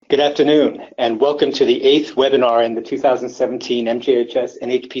Good afternoon, and welcome to the 8th webinar in the 2017 MGHS and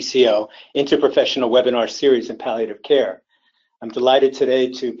HPCO Interprofessional Webinar Series in Palliative Care. I'm delighted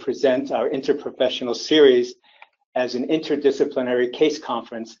today to present our interprofessional series as an interdisciplinary case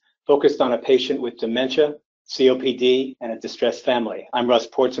conference focused on a patient with dementia, COPD, and a distressed family. I'm Russ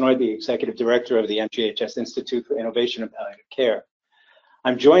Portnoy, the Executive Director of the MGHS Institute for Innovation in Palliative Care.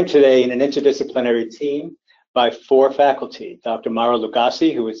 I'm joined today in an interdisciplinary team by 4 faculty: Dr. Mara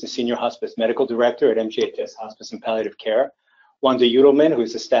Lugasi, who is the Senior Hospice Medical Director at MGHS Hospice and Palliative Care; Wanda Udelman, who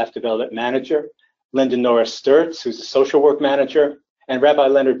is the Staff Development Manager; Linda Norris Sturts, who's the Social Work Manager; and Rabbi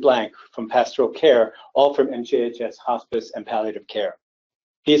Leonard Blank from Pastoral Care, all from MGHS Hospice and Palliative Care.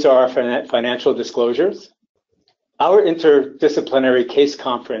 These are our financial disclosures. Our interdisciplinary case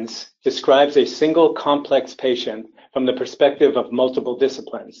conference describes a single complex patient from the perspective of multiple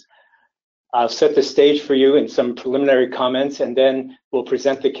disciplines. I'll set the stage for you in some preliminary comments, and then we'll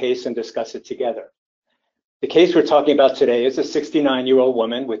present the case and discuss it together. The case we're talking about today is a 69-year-old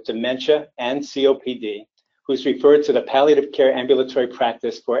woman with dementia and COPD who's referred to the palliative care ambulatory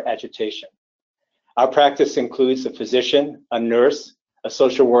practice for agitation. Our practice includes a physician, a nurse, a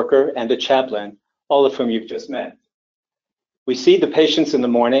social worker, and a chaplain, all of whom you've just met. We see the patients in the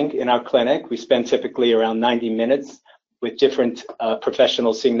morning in our clinic. We spend typically around 90 minutes with different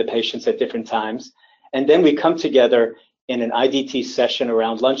professionals seeing the patients at different times. And then we come together in an IDT session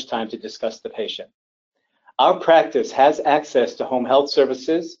around lunchtime to discuss the patient. Our practice has access to home health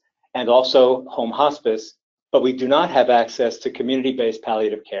services and also home hospice, but we do not have access to community-based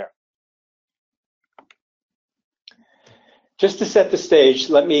palliative care. Just to set the stage,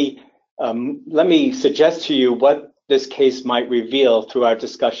 let me suggest to you what this case might reveal through our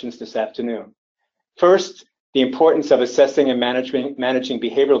discussions this afternoon. First, the importance of assessing and managing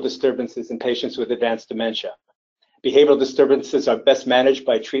behavioral disturbances in patients with advanced dementia. Behavioral disturbances are best managed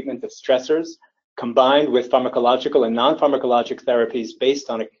by treatment of stressors combined with pharmacological and non-pharmacologic therapies based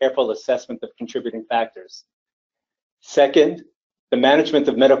on a careful assessment of contributing factors. Second, the management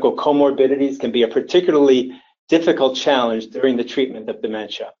of medical comorbidities can be a particularly difficult challenge during the treatment of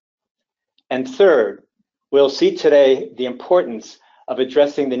dementia. And third, we'll see today the importance of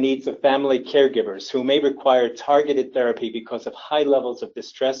addressing the needs of family caregivers who may require targeted therapy because of high levels of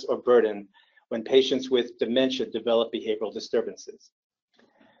distress or burden when patients with dementia develop behavioral disturbances.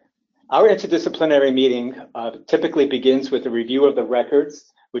 Our interdisciplinary meeting typically begins with a review of the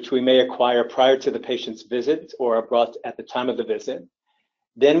records, which we may acquire prior to the patient's visit or are brought at the time of the visit.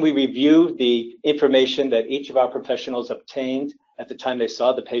 Then we review the information that each of our professionals obtained at the time they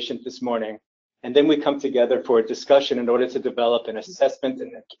saw the patient this morning. And then we come together for a discussion in order to develop an assessment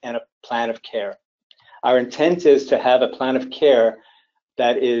and a plan of care. Our intent is to have a plan of care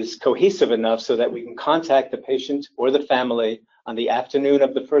that is cohesive enough so that we can contact the patient or the family on the afternoon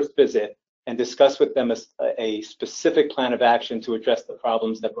of the first visit and discuss with them a specific plan of action to address the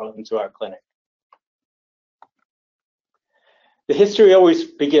problems that brought them to our clinic. The history always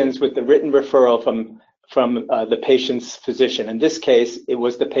begins with the written referral from the patient's physician. In this case, it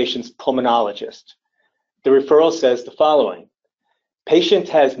was the patient's pulmonologist. The referral says the following: patient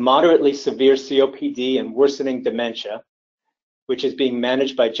has moderately severe COPD and worsening dementia, which is being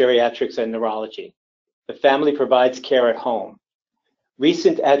managed by geriatrics and neurology. The family provides care at home.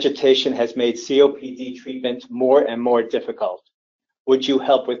 Recent agitation has made COPD treatment more and more difficult. Would you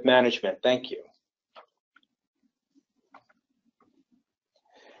help with management? Thank you.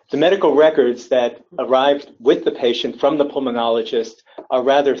 The medical records that arrived with the patient from the pulmonologist are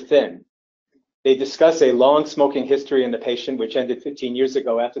rather thin. They discuss a long smoking history in the patient, which ended 15 years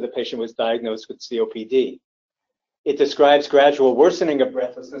ago after the patient was diagnosed with COPD. It describes gradual worsening of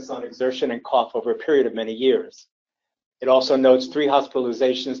breathlessness on exertion and cough over a period of many years. It also notes 3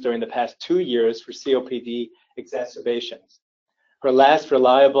 hospitalizations during the past 2 years for COPD exacerbations. Her last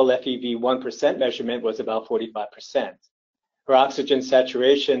reliable FEV1% measurement was about 45%. Her oxygen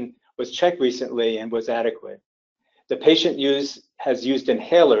saturation was checked recently and was adequate. The patient has used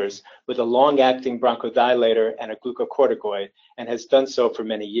inhalers with a long-acting bronchodilator and a glucocorticoid and has done so for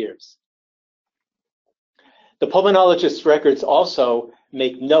many years. The pulmonologist's records also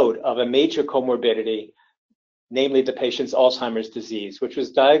make note of a major comorbidity, namely the patient's Alzheimer's disease, which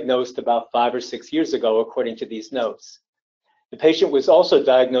was diagnosed about 5 or 6 years ago, according to these notes. The patient was also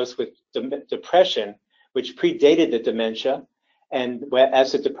diagnosed with depression, which predated the dementia, and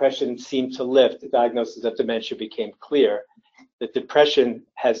as the depression seemed to lift, the diagnosis of dementia became clear. The depression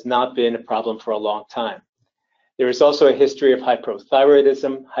has not been a problem for a long time. There is also a history of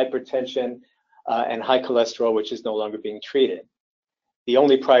hypothyroidism, hypertension, and high cholesterol, which is no longer being treated. The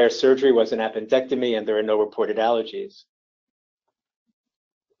only prior surgery was an appendectomy, and there are no reported allergies.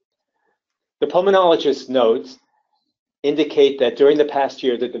 The pulmonologist's notes indicate that during the past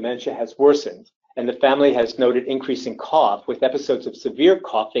year, the dementia has worsened, and the family has noted increasing cough with episodes of severe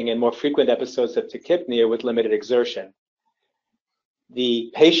coughing and more frequent episodes of tachypnea with limited exertion.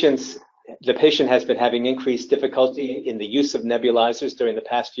 The patient has been having increased difficulty in the use of nebulizers during the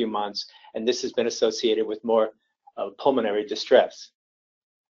past few months, and this has been associated with more pulmonary distress.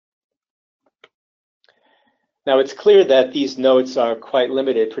 Now, it's clear that these notes are quite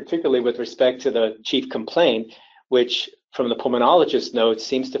limited, particularly with respect to the chief complaint, which from the pulmonologist's notes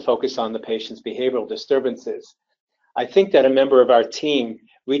seems to focus on the patient's behavioral disturbances. I think that a member of our team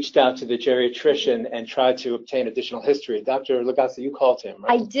reached out to the geriatrician and tried to obtain additional history. Dr. Lagasa, you called him,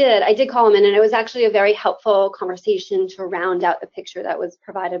 right? I did call him in, and it was actually a very helpful conversation to round out the picture that was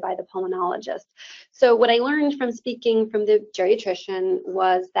provided by the pulmonologist. So what I learned from speaking from the geriatrician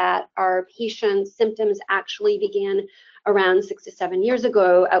was that our patient's symptoms actually began around 6 to 7 years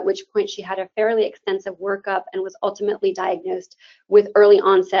ago, at which point she had a fairly extensive workup and was ultimately diagnosed with early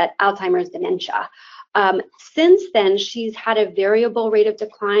onset Alzheimer's dementia. Since then, she's had a variable rate of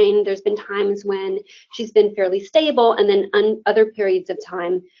decline. There's been times when she's been fairly stable, and then other periods of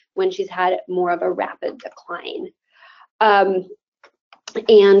time when she's had more of a rapid decline. And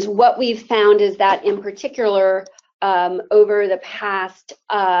what we've found is that in particular, over the past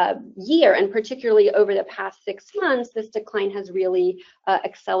year, and particularly over the past 6 months, this decline has really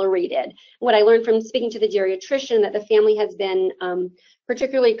accelerated. What I learned from speaking to the geriatrician, that the family has been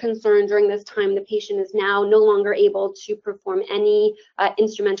particularly concerned during this time. The patient is now no longer able to perform any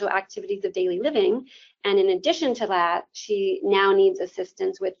instrumental activities of daily living. And in addition to that, she now needs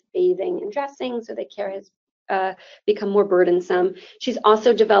assistance with bathing and dressing, so the care has become more burdensome. She's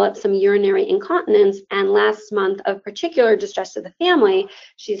also developed some urinary incontinence, and last month, of particular distress to the family,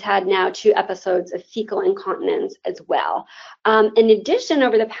 she's had now 2 episodes of fecal incontinence as well. In addition,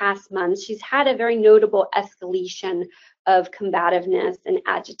 over the past month, she's had a very notable escalation of combativeness and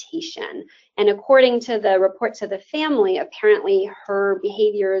agitation. And according to the report to the family, apparently her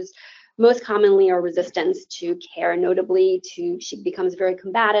behaviors most commonly are resistance to care. Notably, she becomes very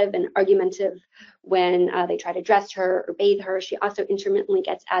combative and argumentative when they try to dress her or bathe her. She also intermittently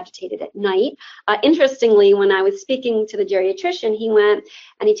gets agitated at night. Interestingly, when I was speaking to the geriatrician, he went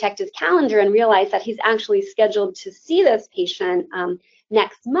and he checked his calendar and realized that he's actually scheduled to see this patient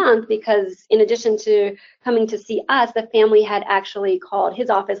next month, because in addition to coming to see us, the family had actually called his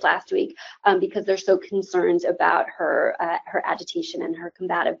office last week because they're so concerned about her agitation and her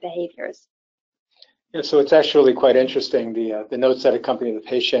combative behaviors. Yeah, so it's actually quite interesting. The notes that accompany the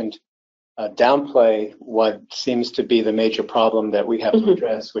patient downplay what seems to be the major problem that we have to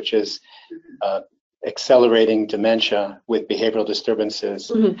address, which is accelerating dementia with behavioral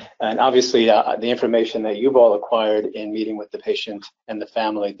disturbances. And obviously the information that you've all acquired in meeting with the patient and the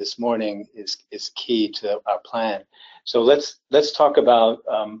family this morning is key to our plan. So let's talk about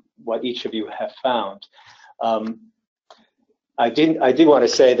what each of you have found. I did want to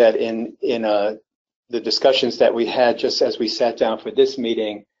say that in the discussions that we had just as we sat down for this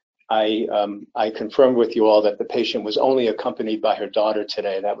meeting, I confirmed with you all that the patient was only accompanied by her daughter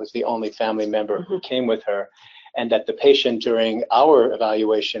today. That was the only family member who came with her, and that the patient during our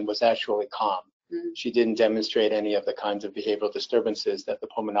evaluation was actually calm. She didn't demonstrate any of the kinds of behavioral disturbances that the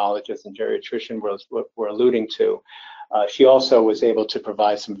pulmonologist and geriatrician were alluding to. She also was able to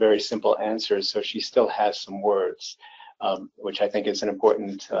provide some very simple answers, so she still has some words, which I think is an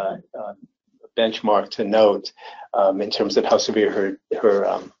important benchmark to note in terms of how severe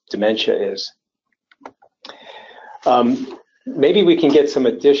her dementia is. Maybe we can get some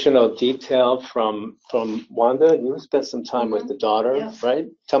additional detail from Wanda. You spent some time with the daughter, right?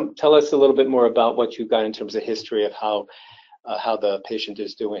 Tell us a little bit more about what you got in terms of history of how the patient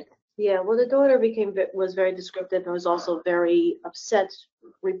is doing. Yeah, well, the daughter was very descriptive and was also very upset,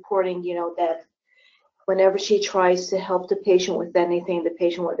 reporting, that whenever she tries to help the patient with anything, the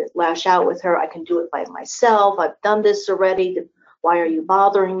patient would lash out with her. I can do it by myself. I've done this already. Why are you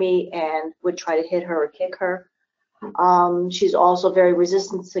bothering me? And would try to hit her or kick her. She's also very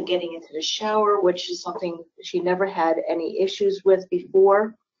resistant to getting into the shower, which is something she never had any issues with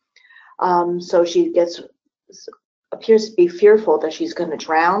before. So she appears to be fearful that she's going to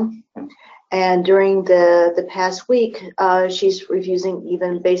drown. And during the past week, she's refusing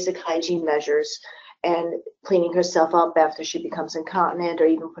even basic hygiene measures and cleaning herself up after she becomes incontinent, or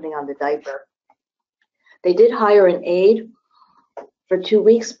even putting on the diaper. They did hire an aide for 2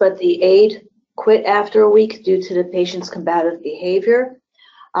 weeks, but the aide quit after a week due to the patient's combative behavior.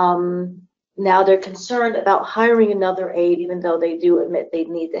 Now they're concerned about hiring another aide, even though they do admit they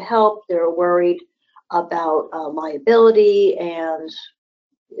need the help. They're worried about liability and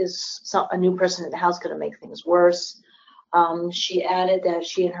is a new person in the house going to make things worse? She added that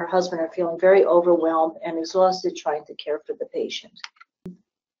she and her husband are feeling very overwhelmed and exhausted trying to care for the patient.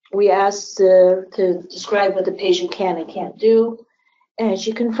 We asked to describe what the patient can and can't do, and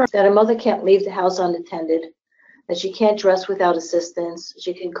she confirmed that her mother can't leave the house unattended, that she can't dress without assistance.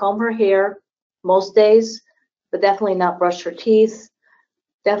 She can comb her hair most days, but definitely not brush her teeth,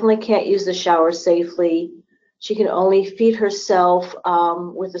 definitely can't use the shower safely. She can only feed herself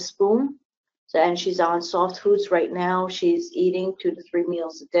with a spoon, and she's on soft foods right now. She's eating 2 to 3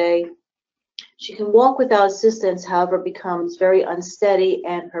 meals a day. She can walk without assistance, however, becomes very unsteady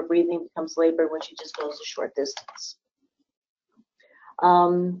and her breathing becomes labored when she just goes a short distance.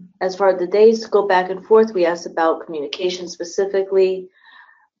 As far as the days go back and forth, we asked about communication specifically.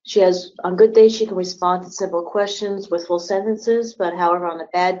 She has, on good days, she can respond to simple questions with full sentences, but however, on a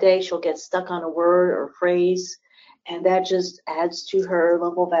bad day, she'll get stuck on a word or phrase, and that just adds to her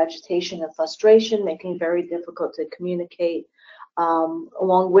level of agitation and frustration, making it very difficult to communicate.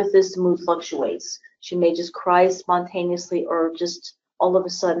 Along with this, the mood fluctuates. She may just cry spontaneously or just all of a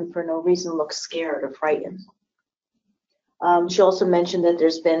sudden, for no reason, look scared or frightened. She also mentioned that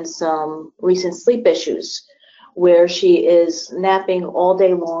there's been some recent sleep issues where she is napping all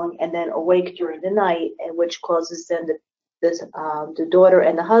day long and then awake during the night, and which causes then the daughter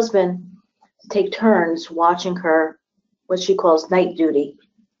and the husband to take turns watching her, what she calls night duty,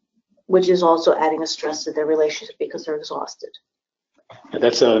 which is also adding a stress to their relationship because they're exhausted.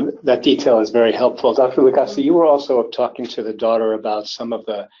 That detail is very helpful. Dr. Lukaszto, you were also talking to the daughter about some of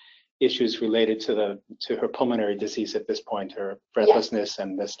the issues related to her pulmonary disease at this point, her breathlessness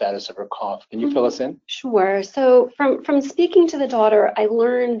and the status of her cough. Can you fill us in? Sure. So from speaking to the daughter, I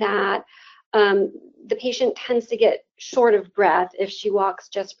learned that the patient tends to get short of breath if she walks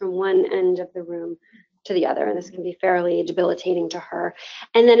just from one end of the room to the other, and this can be fairly debilitating to her.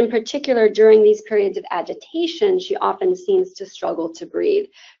 And then in particular, during these periods of agitation, she often seems to struggle to breathe.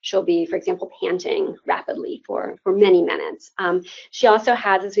 She'll be, for example, panting rapidly for many minutes. She also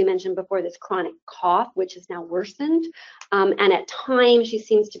has, as we mentioned before, this chronic cough, which has now worsened. And at times, she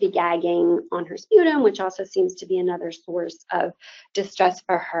seems to be gagging on her sputum, which also seems to be another source of distress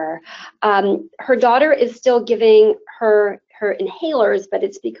for her. Her daughter is still giving her inhalers, but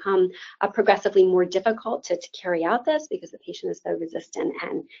it's become progressively more difficult to carry out this because the patient is so resistant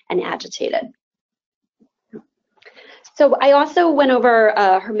and agitated. So I also went over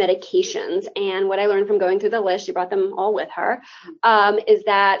her medications, and what I learned from going through the list, she brought them all with her, is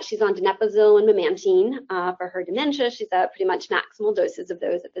that she's on donepezil and memantine for her dementia. She's at pretty much maximal doses of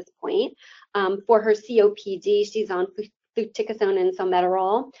those at this point. For her COPD, she's on fluticasone and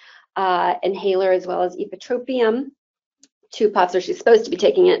salmeterol inhaler, as well as ipratropium. 2 puffs, or she's supposed to be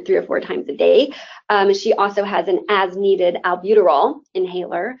taking it 3 or 4 times a day. She also has an as-needed albuterol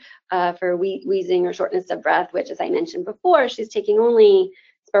inhaler for wheezing or shortness of breath, which, as I mentioned before, she's taking only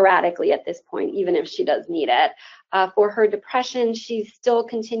sporadically at this point, even if she does need it. For her depression, she still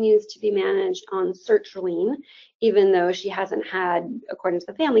continues to be managed on sertraline, even though she hasn't had, according to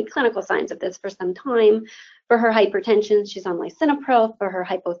the family, clinical signs of this for some time. For her hypertension, she's on lisinopril. For her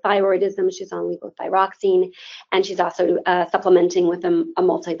hypothyroidism, she's on levothyroxine, and she's also supplementing with a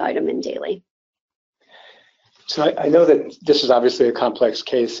multivitamin daily. So I know that this is obviously a complex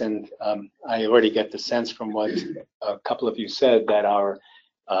case, and I already get the sense from what a couple of you said that our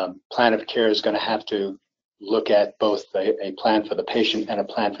plan of care is going to have to look at both a plan for the patient and a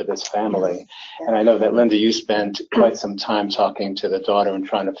plan for this family. And I know that, Linda, you spent quite some time talking to the daughter and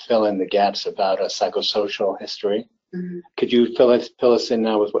trying to fill in the gaps about a psychosocial history. Mm-hmm. Could you fill us in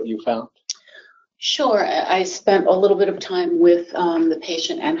now with what you found? Sure. I spent a little bit of time with the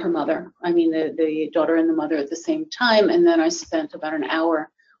patient and her mother. I mean, the daughter and the mother at the same time. And then I spent about an hour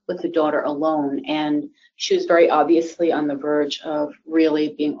with the daughter alone. And she was very obviously on the verge of really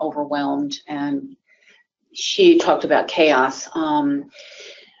being overwhelmed. And she talked about chaos.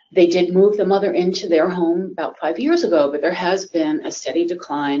 They did move the mother into their home about 5 years ago, but there has been a steady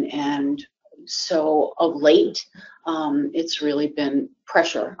decline. And so of late, it's really been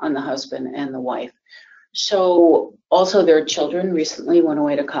pressure on the husband and the wife. So also their children recently went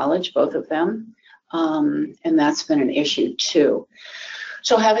away to college, both of them, and that's been an issue too.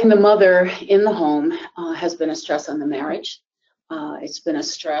 So having the mother in the home has been a stress on the marriage. It's been a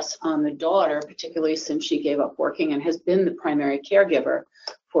stress on the daughter, particularly since she gave up working and has been the primary caregiver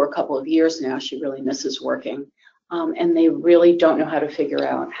for a couple of years now. She really misses working. And they really don't know how to figure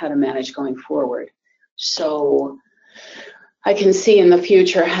out how to manage going forward. So I can see in the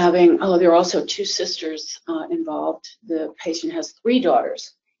future having, there are also 2 sisters involved. The patient has 3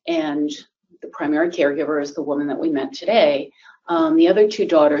 daughters, and the primary caregiver is the woman that we met today. The other two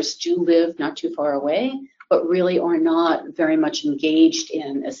daughters do live not too far away, but really are not very much engaged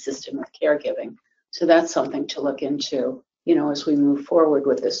in a system of caregiving. So that's something to look into, as we move forward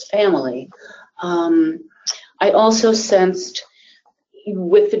with this family. I also sensed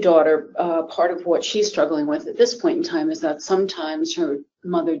with the daughter, part of what she's struggling with at this point in time is that sometimes her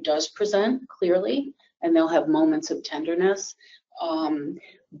mother does present clearly, and they'll have moments of tenderness.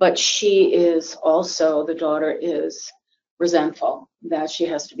 But she is also, the daughter is resentful that she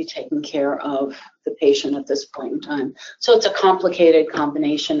has to be taking care of the patient at this point in time. So it's a complicated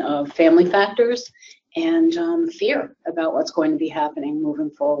combination of family factors and fear about what's going to be happening moving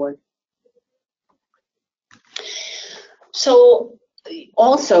forward. So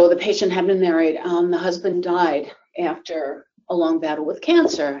also, the patient had been married. The husband died after a long battle with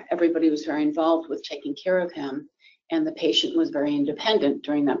cancer. Everybody was very involved with taking care of him, and the patient was very independent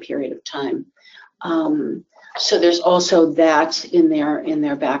during that period of time. So there's also that in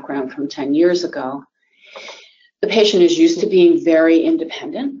their background from 10 years ago. The patient is used to being very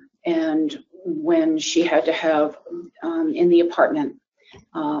independent, and when she had to have in the apartment,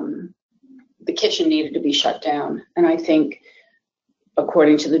 the kitchen needed to be shut down. And I think,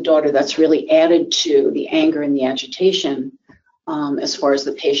 according to the daughter, that's really added to the anger and the agitation as far as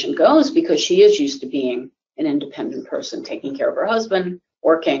the patient goes, because she is used to being an independent person, taking care of her husband,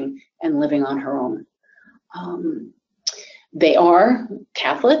 working, and living on her own. They are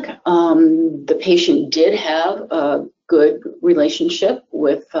Catholic. The patient did have a good relationship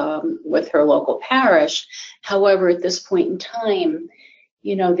with her local parish. However, at this point in time,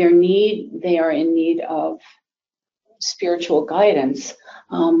 they are in need of spiritual guidance.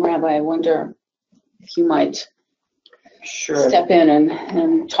 Rabbi, I wonder if you might step in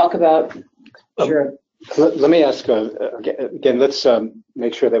and talk about. Sure. Let me ask again. Let's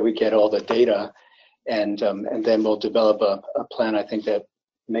make sure that we get all the data, and then we'll develop a plan. I think that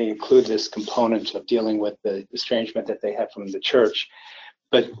may include this component of dealing with the estrangement that they have from the church.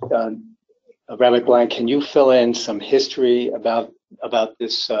 But Rabbi Blank, can you fill in some history about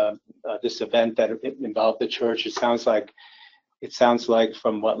this this event that involved the church? It sounds like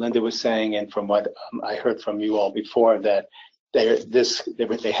from what Linda was saying and from what I heard from you all before, that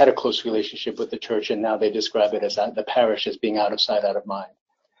they had a close relationship with the church, and now they describe it as the parish as being out of sight, out of mind.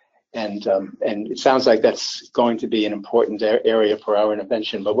 And it sounds like that's going to be an important area for our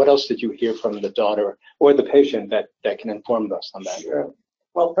intervention. But what else did you hear from the daughter or the patient that can inform us on that? Sure.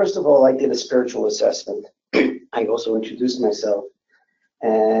 Well, first of all, I did a spiritual assessment. I also introduced myself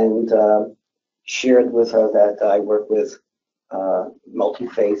and shared with her that I work with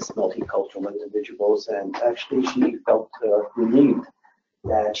multi-faith, multicultural individuals, and actually she felt relieved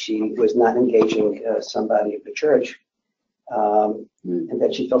that she was not engaging somebody at the church, and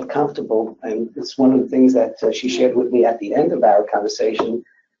that she felt comfortable. And it's one of the things that she shared with me at the end of our conversation,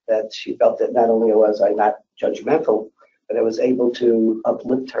 that she felt that not only was I not judgmental, but I was able to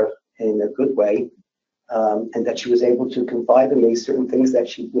uplift her in a good way, and that she was able to confide in me certain things that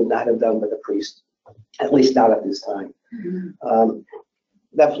she would not have done with a priest, at least not at this time. Mm-hmm.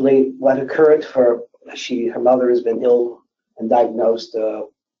 Definitely what occurred her mother has been ill and diagnosed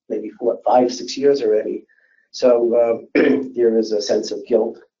maybe 5, 6 years already. So there is a sense of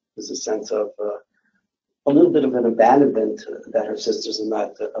guilt. There's a sense of a little bit of an abandonment that her sisters are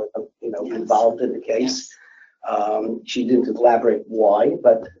not, yes, involved in the case. Yes. She didn't elaborate why,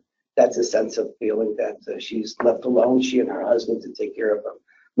 but that's a sense of feeling that she's left alone, she and her husband, to take care of her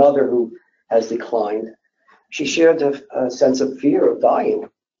mother, who has declined. She shared a sense of fear of dying.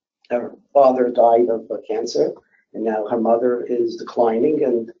 Her father died of cancer, and now her mother is declining.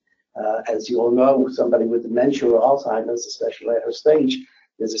 And as you all know, somebody with dementia or Alzheimer's, especially at her stage,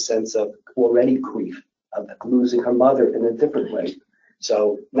 there's a sense of already grief of losing her mother in a different way.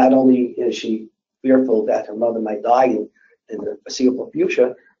 So not only is she fearful that her mother might die in the foreseeable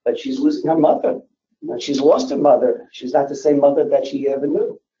future, but she's losing her mother. She's lost her mother. She's not the same mother that she ever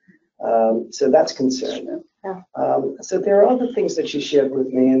knew. So that's concerning. Yeah. So there are other things that she shared with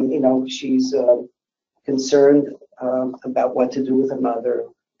me, and she's concerned about what to do with her mother,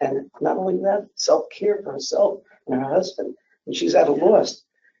 and not only that, self-care for herself and her husband. And she's at a loss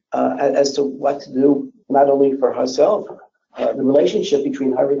as to what to do, not only for herself, the relationship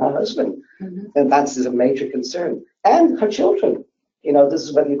between her and her husband, mm-hmm, and that's a major concern, and her children. This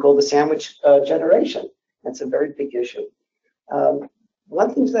is what you call the sandwich generation. That's a very big issue.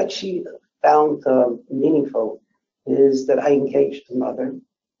 One thing that she found meaningful is that I engaged the mother.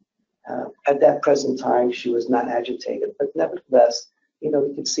 At that present time, she was not agitated, but nevertheless,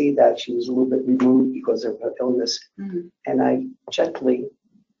 you could see that she was a little bit removed because of her illness. Mm-hmm. And I gently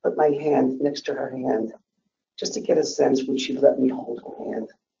put my hand next to her hand just to get a sense, would she let me hold her hand?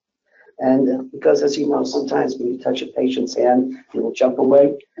 And because, as you know, sometimes when you touch a patient's hand, they will jump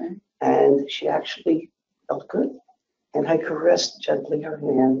away. And she actually felt good. And I caressed gently her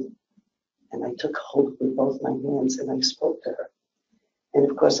hand, and I took hold with both my hands, and I spoke to her. And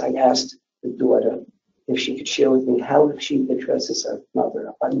of course, I asked the daughter if she could share with me how she addresses her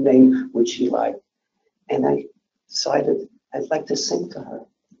mother, what name would she like. And I decided I'd like to sing to her.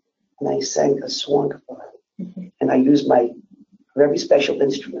 And I sang a song for her. And I used my very special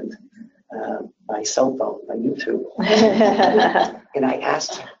instrument, my cell phone, my YouTube. And I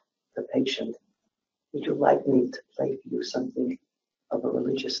asked the patient, would you like me to play for you something of a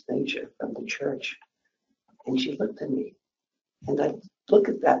religious nature from the church? And she looked at me. And I look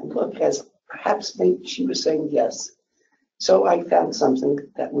at that look as perhaps maybe she was saying yes. So I found something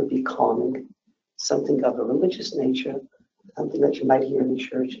that would be calming, something of a religious nature, something that you might hear in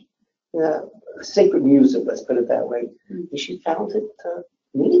church. Sacred music, let's put it that way. And she found it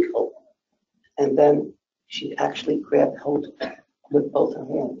meaningful. And then she actually grabbed hold of it with both her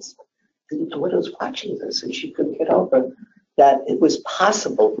hands. And the daughter was watching this, and she couldn't get over that it was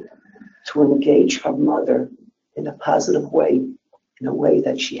possible to engage her mother in a positive way, in a way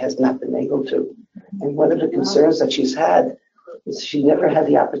that she has not been able to. And one of the concerns that she's had is she never had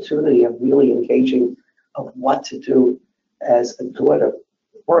the opportunity of really engaging of what to do as a daughter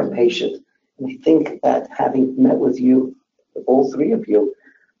or a patient. And I think that having met with you, all three of you,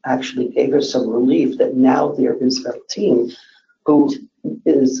 actually gave her some relief that now there is a team who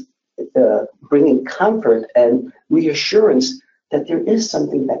is bringing comfort and reassurance that there is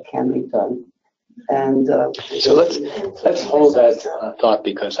something that can be done. And so let's hold that thought,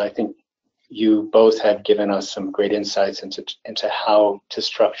 because I think you both have given us some great insights into how to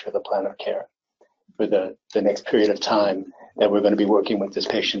structure the plan of care for the next period of time that we're going to be working with this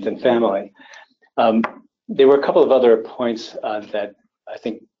patient and family. There were a couple of other points that I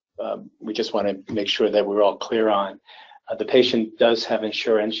think we just want to make sure that we're all clear on. The patient does have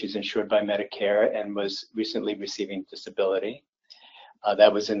insurance. She's insured by Medicare and was recently receiving disability.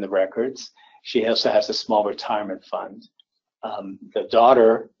 That was in the records. She also has a small retirement fund. The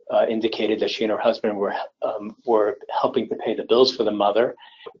daughter indicated that she and her husband were helping to pay the bills for the mother,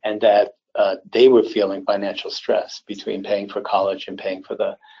 and that they were feeling financial stress between paying for college and paying for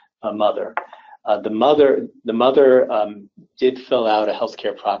the mother. The mother did fill out a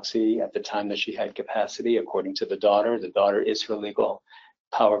healthcare proxy at the time that she had capacity, according to the daughter. The daughter is her legal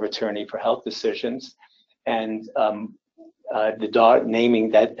power of attorney for health decisions, and the daughter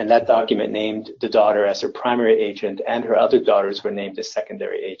naming that, and that document named the daughter as her primary agent, and her other daughters were named as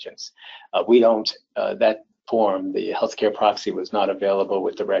secondary agents. That form, the healthcare proxy, was not available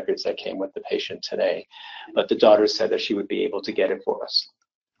with the records that came with the patient today, but the daughter said that she would be able to get it for us.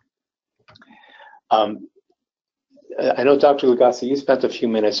 I know, Dr. Lugasi, you spent a few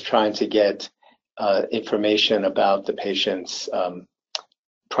minutes trying to get information about the patient's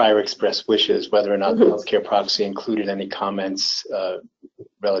prior expressed wishes, whether or not the healthcare proxy included any comments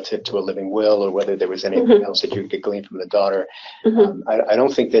relative to a living will, or whether there was anything else that you could glean from the daughter. I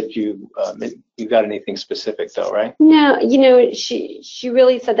don't think that you got anything specific, though, right? No, she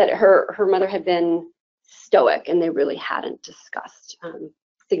really said that her mother had been stoic, and they really hadn't discussed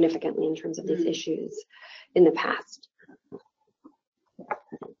significantly in terms of these issues in the past.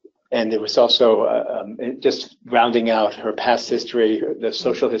 And there was also, just rounding out her past history, the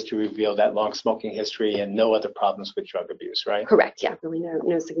social history revealed that long smoking history and no other problems with drug abuse, right? Correct, yeah, really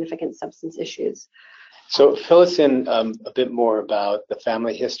no significant substance issues. So fill us in a bit more about the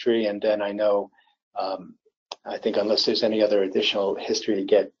family history, and then I know, I think unless there's any other additional history to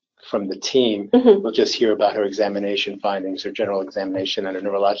get from the team, we'll just hear about her examination findings, her general examination and a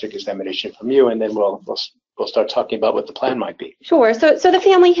neurologic examination from you, and then we'll start talking about what the plan might be. Sure. So the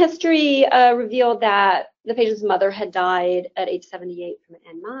family history revealed that the patient's mother had died at age 78 from an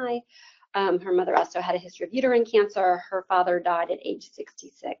NMI. Her mother also had a history of uterine cancer. Her father died at age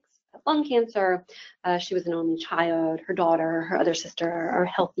 66 of lung cancer. She was an only child. Her daughter, her other sister are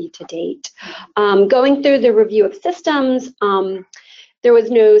healthy to date. Going through the review of systems, there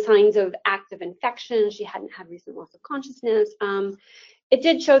was no signs of active infection. She hadn't had recent loss of consciousness. It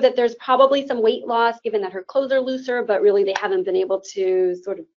did show that there's probably some weight loss given that her clothes are looser, but really they haven't been able to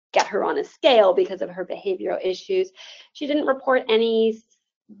sort of get her on a scale because of her behavioral issues. She didn't report any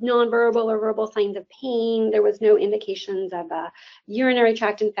nonverbal or verbal signs of pain. There was no indications of a urinary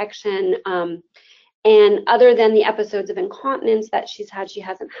tract infection. And other than the episodes of incontinence that she's had, she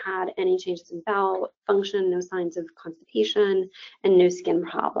hasn't had any changes in bowel function, no signs of constipation, and no skin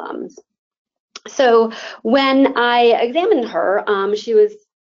problems. So when I examined her, she was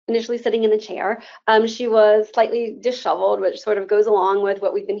initially sitting in the chair. She was slightly disheveled, which sort of goes along with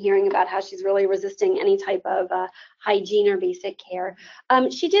what we've been hearing about how she's really resisting any type of hygiene or basic care.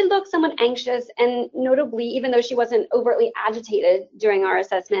 She did look somewhat anxious, and notably, even though she wasn't overtly agitated during our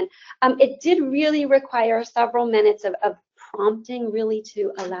assessment, it did really require several minutes of prompting really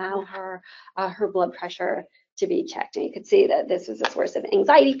to allow her blood pressure to be checked. And you could see that this was a source of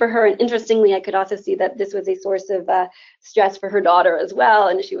anxiety for her. And interestingly, I could also see that this was a source of stress for her daughter as well.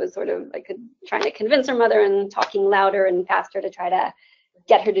 And she was sort of trying to convince her mother and talking louder and faster to try to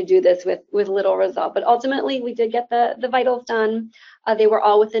get her to do this with little result. But ultimately, we did get the vitals done. They were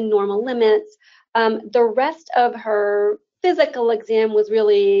all within normal limits. The rest of her physical exam was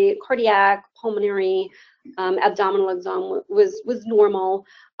really cardiac, pulmonary, abdominal exam was normal.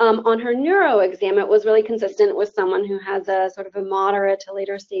 On her neuro exam, it was really consistent with someone who has a sort of a moderate to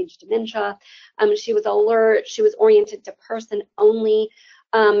later stage dementia. She was alert. She was oriented to person only.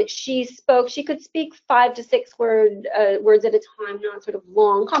 She could speak 5 to 6 words at a time, not sort of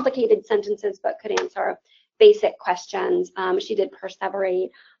long, complicated sentences, but could answer basic questions. She did perseverate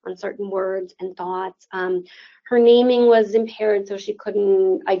on certain words and thoughts. Her naming was impaired, so she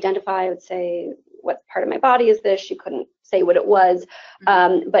couldn't identify, I would say, what part of my body is this? She couldn't say what it was,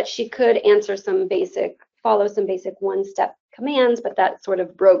 but she could follow some basic one-step commands, but that sort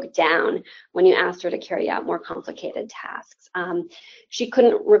of broke down when you asked her to carry out more complicated tasks. She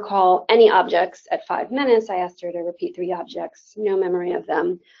couldn't recall any objects at 5 minutes. I asked her to repeat 3 objects, no memory of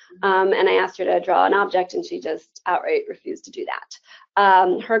them. And I asked her to draw an object, and she just outright refused to do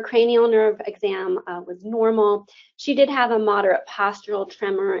that. Her cranial nerve exam was normal. She did have a moderate postural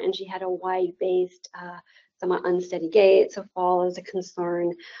tremor, and she had a wide-based, somewhat unsteady gait, so fall is a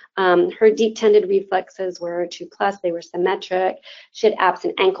concern. Her deep-tended reflexes were 2+, they were symmetric. She had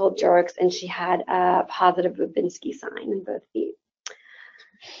absent ankle jerks, and she had a positive Babinski sign in both feet.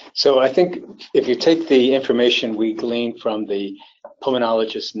 So I think if you take the information we gleaned from the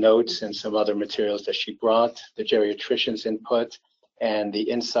pulmonologist's notes and some other materials that she brought, the geriatrician's input, and the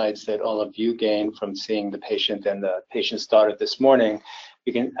insights that all of you gained from seeing the patient and the patient's daughter this morning,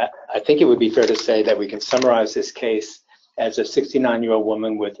 I think it would be fair to say that we can summarize this case as a 69-year-old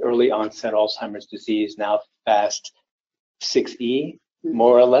woman with early onset Alzheimer's disease, now fast 6E,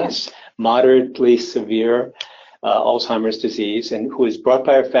 more or less, moderately severe Alzheimer's disease, and who is brought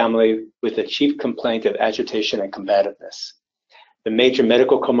by her family with a chief complaint of agitation and combativeness. The major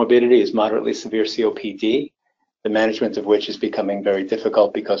medical comorbidity is moderately severe COPD, the management of which is becoming very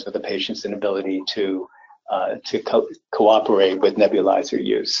difficult because of the patient's inability to cooperate with nebulizer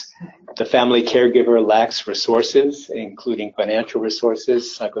use. The family caregiver lacks resources, including financial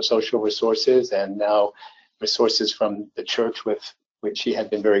resources, psychosocial resources, and now resources from the church with which she had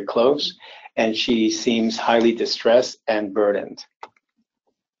been very close, and she seems highly distressed and burdened.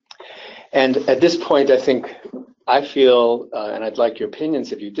 And at this point, I feel, and I'd like your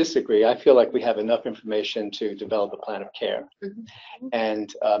opinions if you disagree, I feel like we have enough information to develop a plan of care.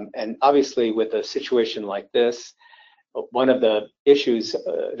 And obviously with a situation like this, one of the issues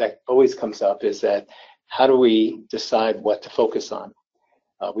that always comes up is that how do we decide what to focus on?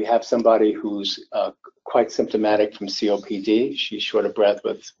 We have somebody who's quite symptomatic from COPD. She's short of breath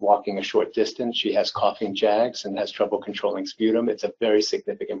with walking a short distance. She has coughing jags and has trouble controlling sputum. It's a very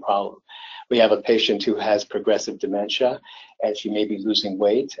significant problem. We have a patient who has progressive dementia, and she may be losing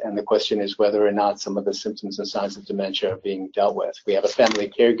weight. And the question is whether or not some of the symptoms and signs of dementia are being dealt with. We have a family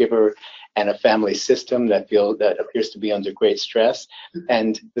caregiver and a family system that appears to be under great stress.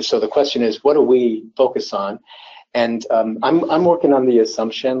 And so the question is, what do we focus on? And I'm working on the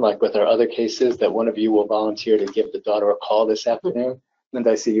assumption, like with our other cases, that one of you will volunteer to give the daughter a call this afternoon. And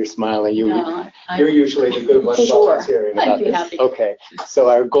I see you're smiling. You're usually the good one volunteering about this. Happy. Okay. So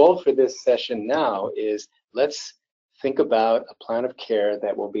our goal for this session now is let's think about a plan of care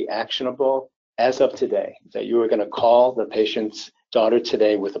that will be actionable as of today. That you are going to call the patient's daughter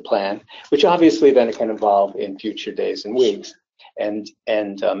today with a plan, which obviously then it can evolve in future days and weeks. And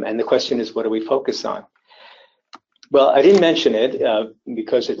the question is, what do we focus on? Well, I didn't mention it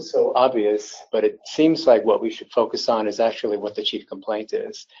because it's so obvious, but it seems like what we should focus on is actually what the chief complaint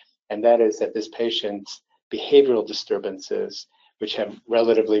is, and that is that this patient's behavioral disturbances, which have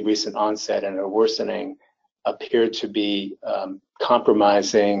relatively recent onset and are worsening, appear to be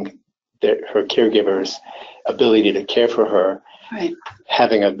compromising her caregiver's ability to care for her, right,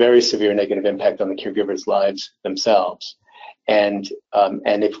 having a very severe negative impact on the caregiver's lives themselves. And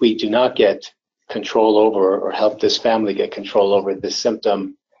if we do not get control over or help this family get control over this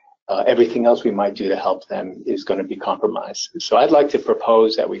symptom everything else we might do to help them is going to be compromised. So I'd like to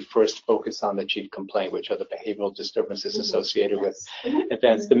propose that we first focus on the chief complaint, which are the behavioral disturbances associated with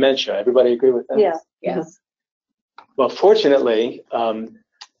advanced dementia. Everybody agree with that? Yeah. Yes. Well, fortunately,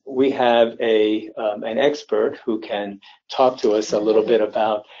 we have an expert who can talk to us a little bit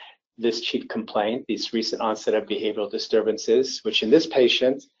about this chief complaint, these recent onset of behavioral disturbances, which in this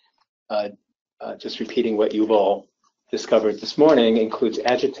patient, just repeating what you've all discovered this morning, includes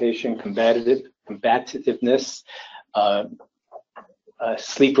agitation, combativeness,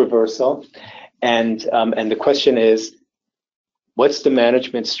 sleep reversal, and the question is, what's the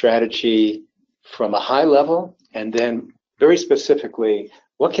management strategy from a high level, and then very specifically,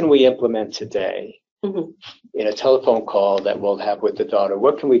 what can we implement today in a telephone call that we'll have with the daughter?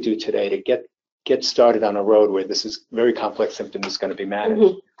 What can we do today to get started on a road where this is very complex symptom is going to be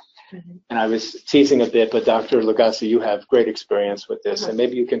managed? And I was teasing a bit, but Dr. Lagasse, you have great experience with this, and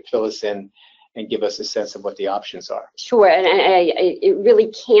maybe you can fill us in and give us a sense of what the options are. Sure, and it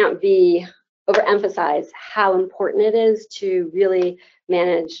really can't be overemphasized how important it is to really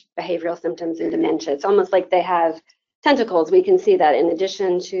manage behavioral symptoms in dementia. It's almost like they have tentacles. We can see that in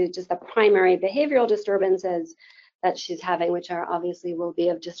addition to just the primary behavioral disturbances that she's having, which are obviously will be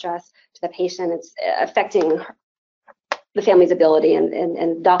of distress to the patient, it's affecting the family's ability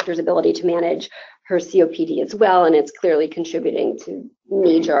and doctor's ability to manage her COPD as well, and it's clearly contributing to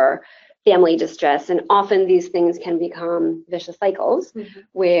major family distress. And often these things can become vicious cycles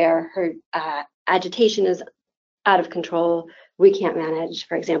where her agitation is out of control. We can't manage,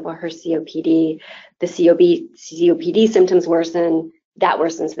 for example, her COPD. The COPD symptoms worsen, that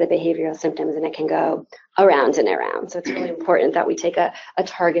worsens the behavioral symptoms, and it can go around and around. So it's really important that we take a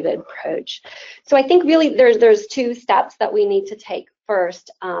targeted approach. So I think really there's two steps that we need to take.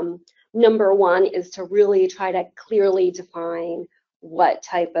 First, number one is to really try to clearly define what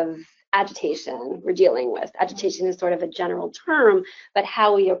type of agitation we're dealing with. Agitation is sort of a general term, but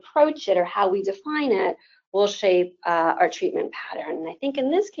how we approach it or how we define it will shape our treatment pattern. And I think in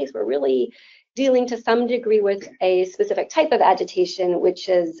this case, we're really dealing to some degree with a specific type of agitation, which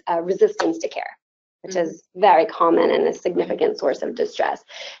is resistance to care, which is very common and a significant source of distress.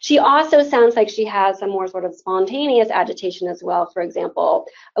 She also sounds like she has some more sort of spontaneous agitation as well, for example,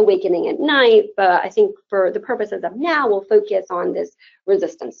 awakening at night, but I think for the purposes of now, we'll focus on this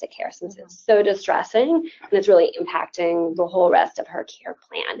resistance to care since it's so distressing and it's really impacting the whole rest of her care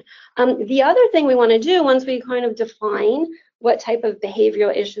plan. The other thing we want to do once we kind of define what type of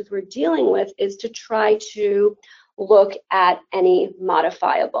behavioral issues we're dealing with is to try to look at any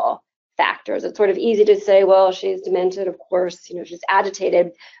modifiable factors. It's sort of easy to say, well, she's demented, of course, she's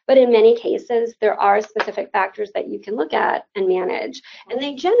agitated, but in many cases, there are specific factors that you can look at and manage. And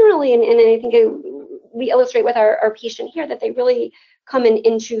they generally, and I think we illustrate with our patient here, that they really come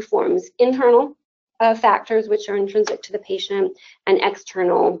in two forms: internal factors, which are intrinsic to the patient, and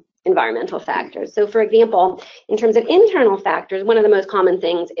external environmental factors. So for example, in terms of internal factors, one of the most common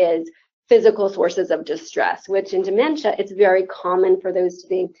things is physical sources of distress, which in dementia, it's very common for those to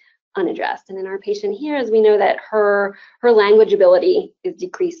be unaddressed. And in our patient here, as we know that her language ability is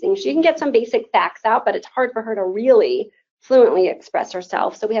decreasing. She can get some basic facts out, but it's hard for her to really fluently express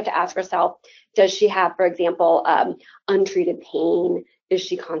herself. So we have to ask ourselves, does she have, for example, untreated pain? Is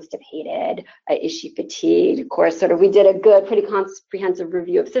she constipated? Is she fatigued? Of course, we did a good, pretty comprehensive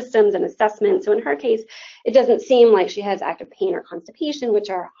review of systems and assessment. So in her case, it doesn't seem like she has active pain or constipation, which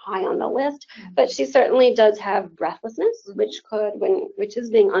are high on the list, but she certainly does have breathlessness, which is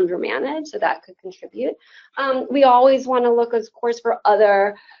being undermanaged, so that could contribute. We always want to look, of course, for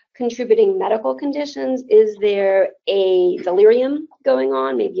other contributing medical conditions. Is there a delirium going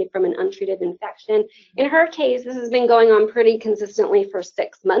on, maybe from an untreated infection? In her case, this has been going on pretty consistently for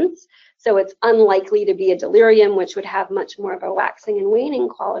 6 months, so it's unlikely to be a delirium, which would have much more of a waxing and waning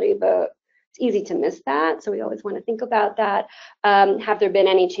quality, but it's easy to miss that, so we always want to think about that. Have there been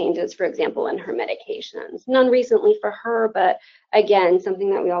any changes, for example, in her medications? None recently for her, but again, something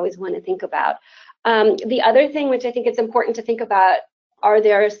that we always want to think about. The other thing which I think it's important to think about, are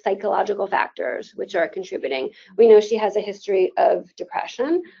there psychological factors which are contributing? We know she has a history of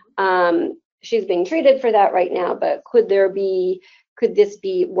depression. She's being treated for that right now, but could this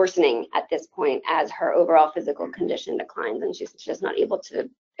be worsening at this point as her overall physical condition declines and she's just not able to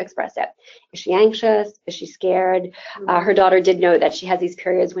express it? Is she anxious? Is she scared? Her daughter did know that she has these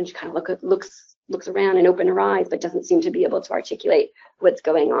periods when she kind of looks looks around and open her eyes, but doesn't seem to be able to articulate what's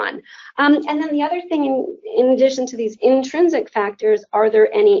going on. And then the other thing, in addition to these intrinsic factors, are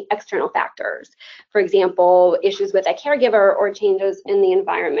there any external factors? For example, issues with a caregiver or changes in the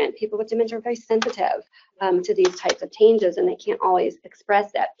environment. People with dementia are very sensitive to these types of changes, and they can't always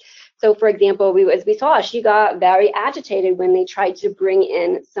express it. So for example, as we saw, she got very agitated when they tried to bring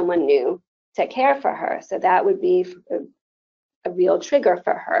in someone new to care for her. So that would be a real trigger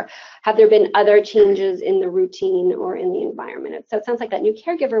for her. Have there been other changes in the routine or in the environment? So it sounds like that new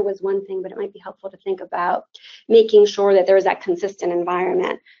caregiver was one thing, but it might be helpful to think about making sure that there is that consistent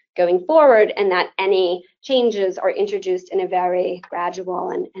environment going forward, and that any changes are introduced in a very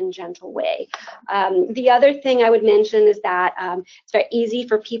gradual and gentle way. The other thing I would mention is that it's very easy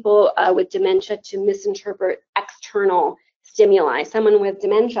for people with dementia to misinterpret external stimuli. Someone with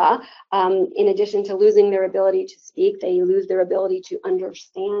dementia, in addition to losing their ability to speak, they lose their ability to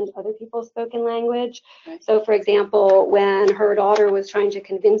understand other people's spoken language. Right. So for example, when her daughter was trying to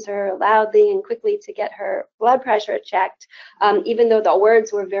convince her loudly and quickly to get her blood pressure checked, even though the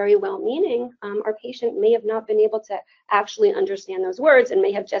words were very well-meaning, our patient may have not been able to actually understand those words and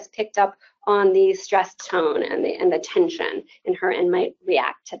may have just picked up on the stressed tone and the tension in her and might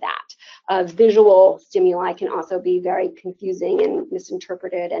react to that. Visual stimuli can also be very confusing and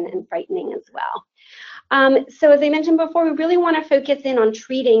misinterpreted and frightening as well. So as I mentioned before, we really want to focus in on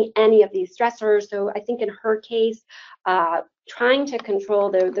treating any of these stressors. So I think in her case, trying to control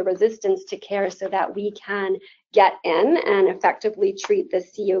the resistance to care so that we can get in and effectively treat the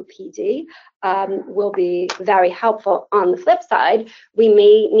COPD will be very helpful. On the flip side, we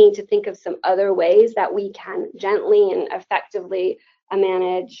may need to think of some other ways that we can gently and effectively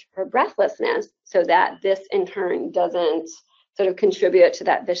manage her breathlessness so that this in turn doesn't sort of contribute to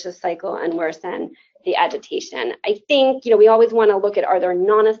that vicious cycle and worsen the agitation. I think, we always want to look at, are there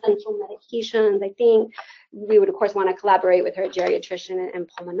non-essential medications? I think we would, of course, want to collaborate with her geriatrician and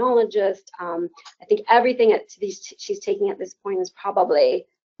pulmonologist. I think everything she's taking at this point is probably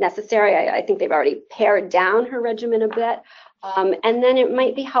necessary. I think they've already pared down her regimen a bit. And then it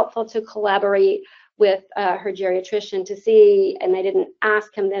might be helpful to collaborate with her geriatrician to see, and I didn't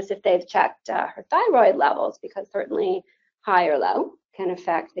ask him this, if they've checked her thyroid levels, because certainly high or low can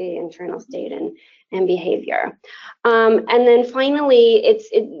affect the internal state and behavior. And then finally,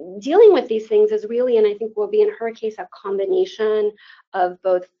 dealing with these things is really, and I think will be in her case, a combination of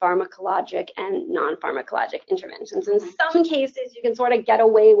both pharmacologic and non-pharmacologic interventions. In some cases, you can sort of get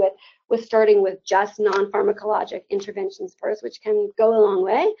away with starting with just non-pharmacologic interventions first, which can go a long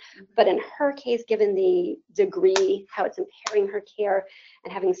way. But in her case, given the degree, how it's impairing her care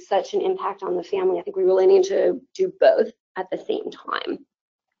and having such an impact on the family, I think we really need to do both at the same time.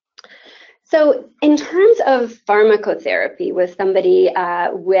 So in terms of pharmacotherapy with somebody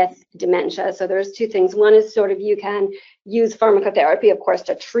with dementia, so there's two things. One is sort of you can use pharmacotherapy, of course,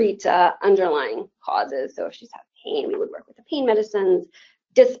 to treat underlying causes. So if she's having pain, we would work with the pain medicines.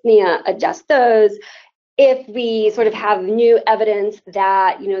 Dyspnea, adjust those. If we sort of have new evidence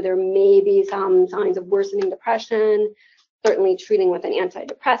that, there may be some signs of worsening depression, certainly treating with an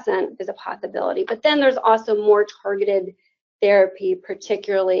antidepressant is a possibility. But then there's also more targeted therapy,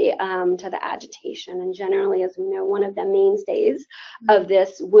 particularly to the agitation. And generally, as we know, one of the mainstays of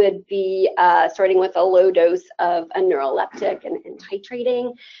this would be starting with a low dose of a neuroleptic and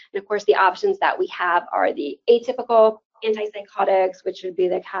titrating. And of course, the options that we have are the atypical antipsychotics, which would be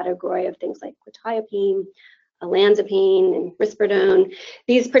the category of things like quetiapine, olanzapine, and risperidone.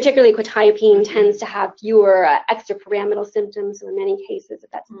 These, particularly quetiapine, tends to have fewer extrapyramidal symptoms. So in many cases,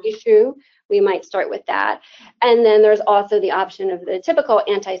 if that's an issue, we might start with that. And then there's also the option of the typical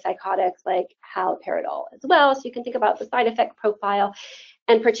antipsychotics like haloperidol as well. So you can think about the side effect profile.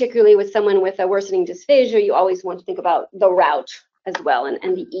 And particularly with someone with a worsening dysphagia, you always want to think about the route as well,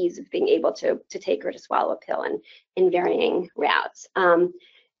 and the ease of being able to take or to swallow a pill in varying routes.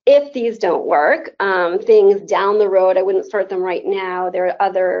 If these don't work, things down the road, I wouldn't start them right now. There are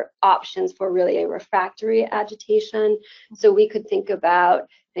other options for really a refractory agitation. So we could think about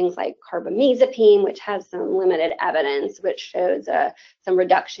things like carbamazepine, which has some limited evidence, which shows some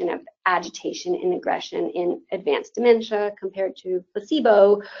reduction of agitation and aggression in advanced dementia compared to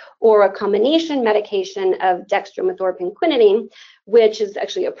placebo, or a combination medication of dextromethorphan quinidine, which is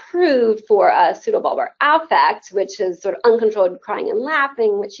actually approved for pseudobulbar affect, which is sort of uncontrolled crying and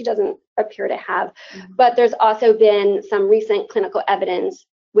laughing, which she doesn't appear to have. But there's also been some recent clinical evidence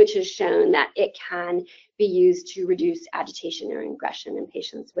which has shown that it can be used to reduce agitation or aggression in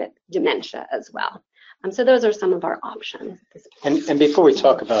patients with dementia as well. So those are some of our options. And before we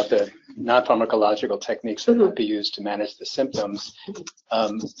talk about the non-pharmacological techniques that might be used to manage the symptoms,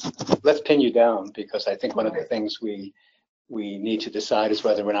 let's pin you down, because I think one of the things we need to decide is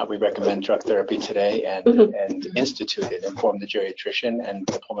whether or not we recommend drug therapy today and institute it, inform the geriatrician and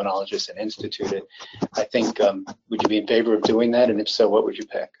the pulmonologist and institute it. I think, would you be in favor of doing that? And if so, what would you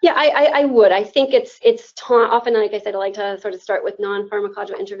pick? Yeah, I would. I think it's often, like I said, I like to sort of start with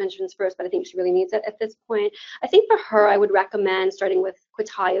non-pharmacological interventions first, but I think she really needs it at this point. I think for her, I would recommend starting with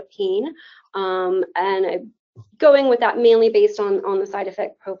quetiapine, and going with that mainly based on the side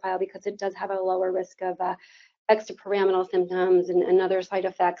effect profile, because it does have a lower risk of extrapyramidal symptoms and other side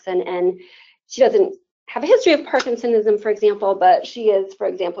effects, and she doesn't have a history of Parkinsonism, for example, but she is, for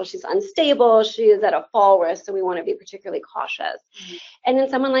example, she's unstable, she is at a fall risk, so we want to be particularly cautious. And then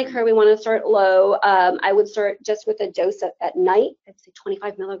someone like her, we want to start low. I would start just with a dose at night. I'd say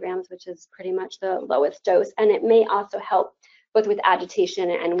 25 milligrams, which is pretty much the lowest dose, and it may also help both with agitation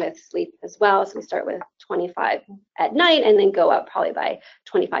and with sleep as well. So we start with 25 at night and then go up probably by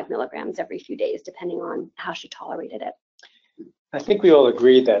 25 milligrams every few days, depending on how she tolerated it. I think we all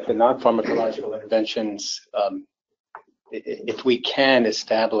agree that the non-pharmacological interventions, if we can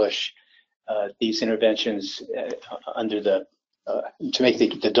establish these interventions under the to make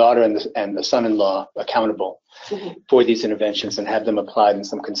the daughter and the son-in-law accountable for these interventions and have them applied in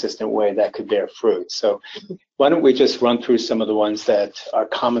some consistent way, that could bear fruit. So why don't we just run through some of the ones that are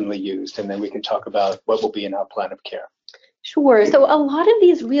commonly used, and then we can talk about what will be in our plan of care. Sure. So a lot of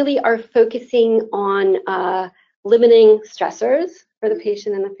these really are focusing on limiting stressors for the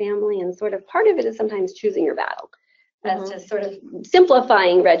patient and the family, and sort of part of it is sometimes choosing your battle. That's just sort of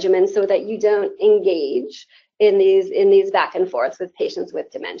simplifying regimens so that you don't engage in these back and forths with patients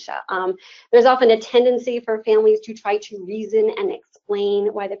with dementia. There's often a tendency for families to try to reason and explain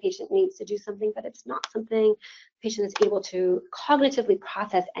why the patient needs to do something, but it's not something the patient is able to cognitively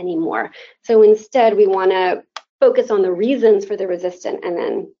process anymore. So instead, we want to focus on the reasons for the resistance and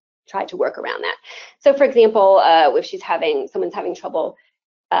then try to work around that. So for example, if someone's having trouble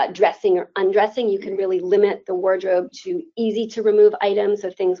dressing or undressing, you can really limit the wardrobe to easy to remove items,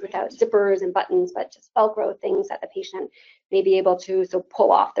 so things without zippers and buttons, but just Velcro, things that the patient may be able to pull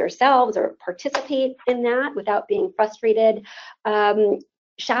off themselves or participate in that without being frustrated.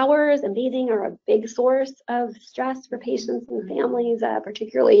 Showers and bathing are a big source of stress for patients and families,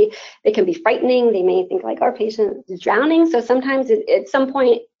 particularly they can be frightening. They may think like, our patient is drowning. So sometimes at some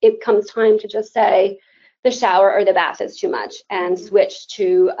point it comes time to just say, the shower or the bath is too much, and switch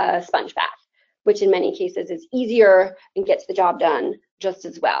to a sponge bath, which in many cases is easier and gets the job done just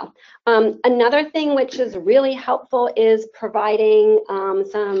as well. Another thing which is really helpful is providing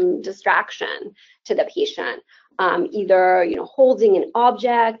some distraction to the patient, either holding an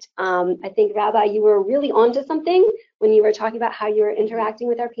object. I think, Rabbi, you were really onto something when you were talking about how you were interacting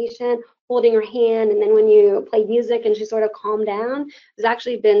with our patient, holding her hand, and then when you played music and she sort of calmed down. There's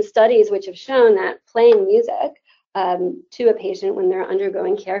actually been studies which have shown that playing music to a patient when they're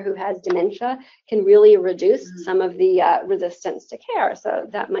undergoing care who has dementia can really reduce some of the resistance to care. So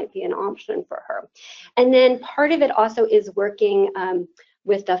that might be an option for her. And then part of it also is working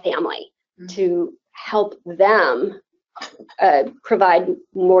with the family to help them provide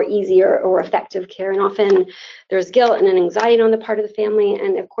more easier or effective care. And often there's guilt and an anxiety on the part of the family.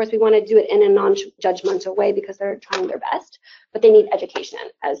 And of course, we want to do it in a non-judgmental way because they're trying their best, but they need education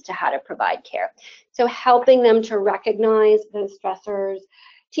as to how to provide care. So helping them to recognize those stressors,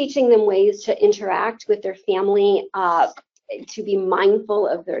 teaching them ways to interact with their family, to be mindful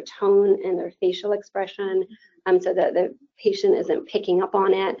of their tone and their facial expression, so that the patient isn't picking up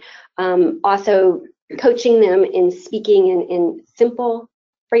on it. Also, coaching them in speaking in simple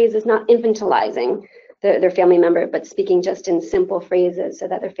phrases, not infantilizing their family member, but speaking just in simple phrases so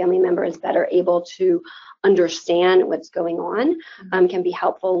that their family member is better able to understand what's going on, can be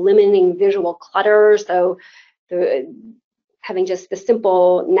helpful. Limiting visual clutter, so having just the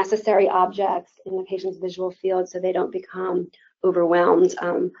simple necessary objects in the patient's visual field so they don't become overwhelmed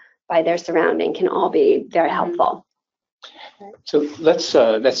by their surrounding can all be very helpful. So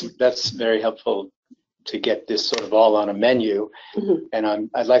that's very helpful to get this sort of all on a menu. And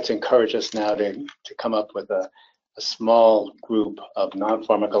I'd like to encourage us now to come up with a small group of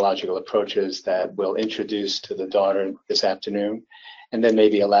non-pharmacological approaches that we'll introduce to the daughter this afternoon, and then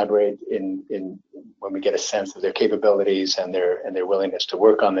maybe elaborate in when we get a sense of their capabilities and their willingness to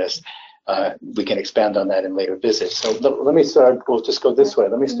work on this. We can expand on that in later visits. So let me start. We'll just go this way.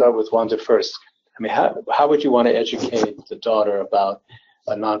 Let me start with Wanda first. I mean, how would you want to educate the daughter about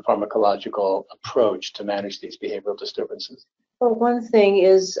a non-pharmacological approach to manage these behavioral disturbances? Well, one thing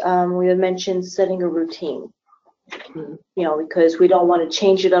is we had mentioned setting a routine. You know, because we don't want to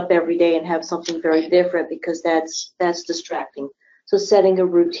change it up every day and have something very different, because that's distracting. So setting a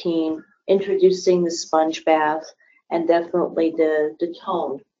routine, introducing the sponge bath, and definitely the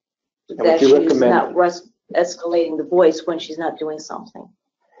tone that would you she's recommend- not escalating the voice when she's not doing something.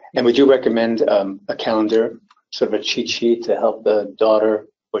 And would you recommend a calendar, sort of a cheat sheet to help the daughter,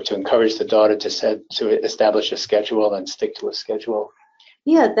 or to encourage the daughter to establish a schedule and stick to a schedule?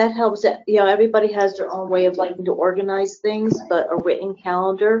 Yeah, that helps. You know, everybody has their own way of liking to organize things, but a written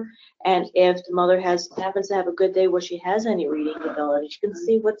calendar, and if the mother happens to have a good day where she has any reading ability, she can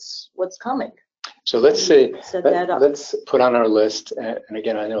see what's coming. So let's say, Set that up. let's put on our list, and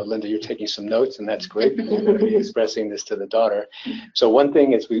again, I know, Linda, you're taking some notes, and that's great, because you're going to be expressing this to the daughter. So one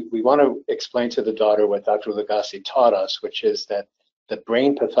thing is we want to explain to the daughter what Dr. Lagasse taught us, which is that the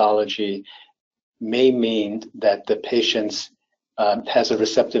brain pathology may mean that the patient has a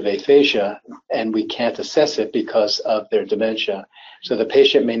receptive aphasia, and we can't assess it because of their dementia. So the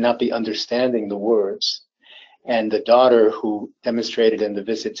patient may not be understanding the words. And the daughter, who demonstrated in the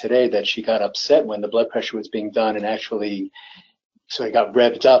visit today that she got upset when the blood pressure was being done and actually sort of got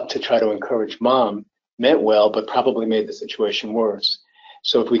revved up to try to encourage mom, meant well, but probably made the situation worse.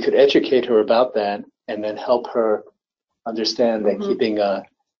 So if we could educate her about that and then help her understand that keeping a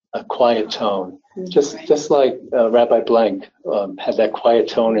quiet tone, just like Rabbi Blank had that quiet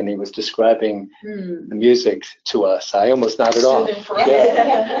tone, and he was describing the music to us. I almost nodded off.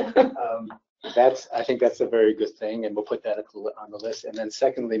 Yeah. I think that's a very good thing, and we'll put that on the list. And then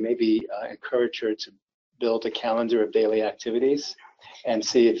secondly, maybe encourage her to build a calendar of daily activities, and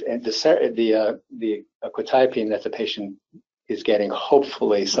see if the quetiapine that the patient is getting,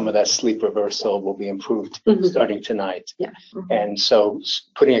 hopefully some of that sleep reversal will be improved starting tonight. Yeah. And so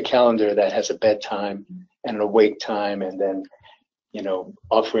putting a calendar that has a bedtime and an awake time, and then, you know,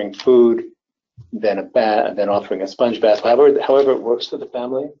 offering food, then a bath, and then offering a sponge bath, however it works for the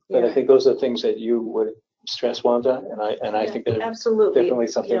family. But I think those are things that you would stress, Wanda, and I think that Absolutely. definitely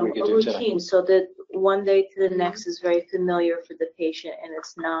something we could do a tonight. routine, so that one day to the next is very familiar for the patient, and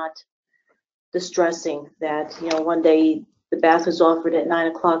it's not distressing that, you know, one day the bath is offered at 9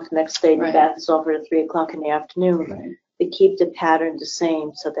 o'clock, the next day the Right. bath is offered at 3 o'clock in the afternoon. Right. To keep the pattern the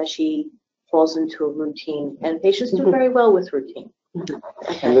same so that she falls into a routine, and patients do very well with routine.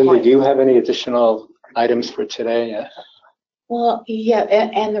 And Linda, do you have any additional items for today? Well, yeah,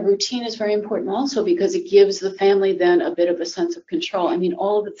 and the routine is very important also, because it gives the family then a bit of a sense of control. I mean,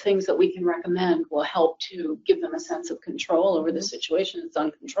 all of the things that we can recommend will help to give them a sense of control over the situation that's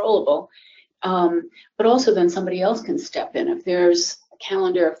uncontrollable. But also then somebody else can step in. If there's a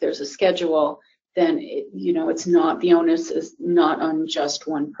calendar, if there's a schedule, then it's not, the onus is not on just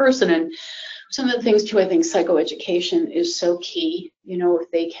one person. And some of the things too, I think psychoeducation is so key. You know,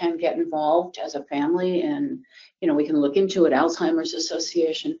 if they can get involved as a family, and we can look into it, Alzheimer's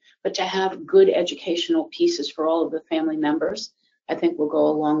Association, but to have good educational pieces for all of the family members, I think will go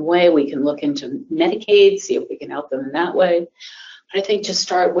a long way. We can look into Medicaid, see if we can help them in that way. But I think to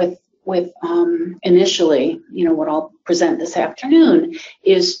start with initially, what I'll present this afternoon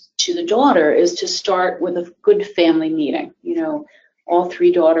is to the daughter, is to start with a good family meeting. All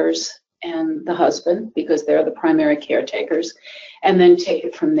three daughters and the husband, because they're the primary caretakers, and then take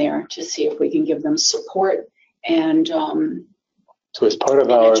it from there to see if we can give them support and So as part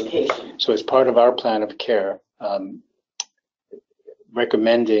of our plan of care,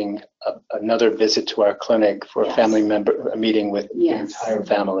 recommending another visit to our clinic for a family member, a meeting with the entire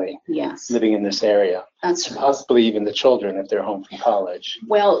family living in this area. That's right. Possibly even the children if they're home from college.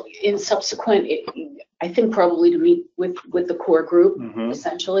 Well, in subsequent, I think probably to meet with the core group,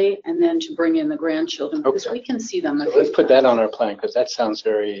 essentially, and then to bring in the grandchildren, because we can see them. So let's put that on our plan, because that sounds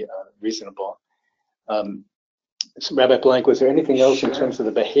very reasonable. So Rabbi Blank, was there anything else in terms of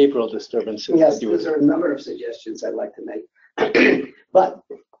the behavioral disturbances? Yes, that you would... there are a number of suggestions I'd like to make. But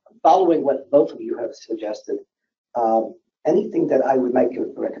following what both of you have suggested, anything that I would make a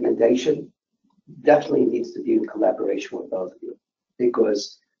recommendation definitely needs to be in collaboration with both of you,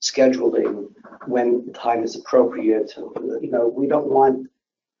 because scheduling when the time is appropriate, we don't want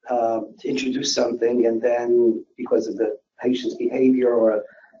to introduce something and then because of the patient's behavior or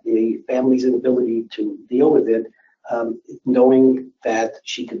the family's inability to deal with it, knowing that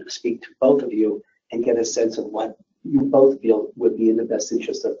she can speak to both of you and get a sense of what you both feel would be in the best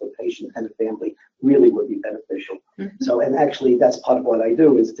interest of the patient and the family really would be beneficial. So, and actually that's part of what I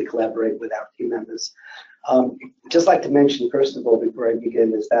do, is to collaborate with our team members. Just like to mention, first of all, before I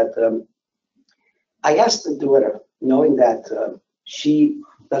begin, is that I asked the daughter, knowing that she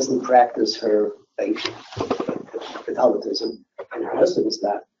doesn't practice her faith, Catholicism, and her husband is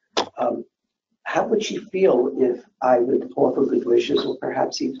not. How would she feel if I would offer good wishes or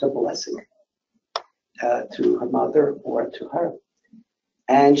perhaps even a blessing to her mother or to her?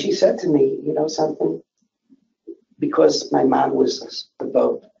 And she said to me, you know something, because my mom was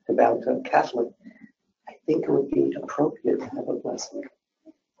devout Catholic, I think it would be appropriate to have a blessing.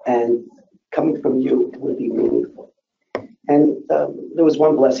 And coming from you, it would be meaningful. And there was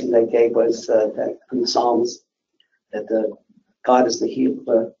one blessing they gave was that from the Psalms, that God is the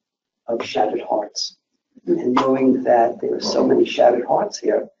healer of shattered hearts. And knowing that there are so many shattered hearts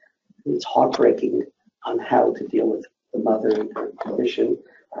here, it's heartbreaking on how to deal with the mother and her condition,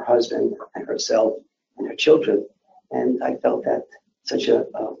 her husband and herself and her children. And I felt that such a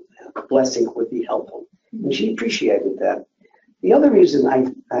blessing would be helpful. And she appreciated that. The other reason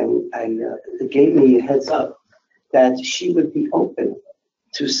it gave me a heads up that she would be open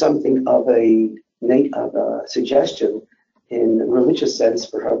to something of a suggestion in a religious sense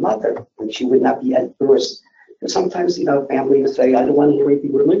for her mother, and she would not be adverse. Because sometimes, you know, families say, I don't want to hear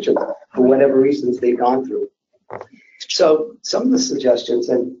anything religion for whatever reasons they've gone through. So some of the suggestions,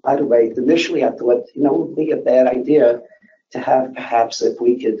 and by the way, initially I thought, you know, it would be a bad idea to have perhaps if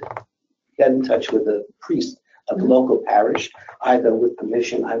we could get in touch with a priest of the local parish, either with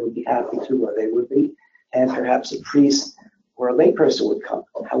permission, I would be happy to, or they would be, and perhaps a priest or a layperson would come.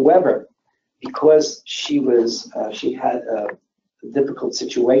 However, because she had a difficult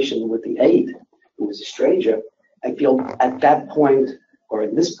situation with the aide, who was a stranger, I feel at that point, or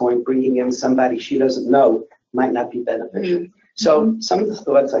at this point, bringing in somebody she doesn't know might not be beneficial. So some of the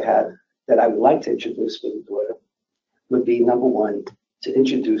thoughts I had that I would like to introduce with the daughter would be, number one, to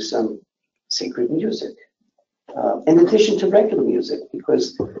introduce some sacred music. In addition to regular music,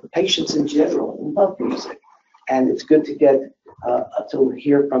 because patients in general love music. And it's good to get to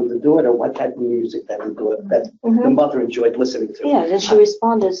hear from the daughter what type of music that the mother enjoyed listening to. Yeah, and she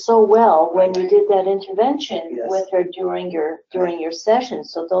responded so well when you did that intervention Yes. with her during your session.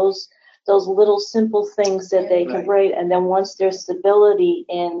 So those little simple things that they can Right. rate, and then once there's stability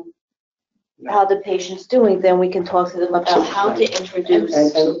in how the patient's doing, then we can talk to them about how to introduce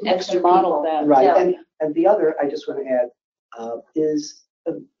And extra model people. that. Right, Yeah. and the other I just want to add is,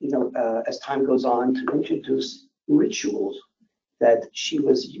 as time goes on, to introduce rituals that she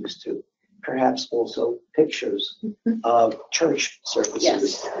was used to, perhaps also pictures of church services,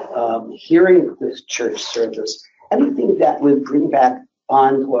 Yes. hearing this church service, anything that would bring back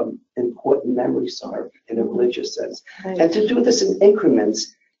on what important memories are in a religious sense, and to do this in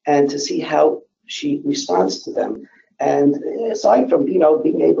increments and to see how she responds to them. And aside from,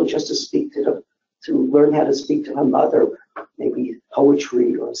 being able just to speak to learn how to speak to her mother, maybe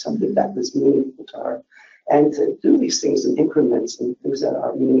poetry or something that was meaningful to her, and to do these things in increments and things that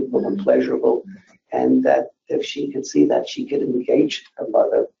are meaningful and pleasurable, and that if she could see that she could engage her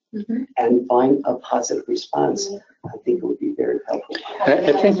mother and find a positive response, I think it would be very helpful.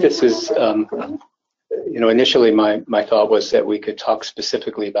 I think this is, initially my thought was that we could talk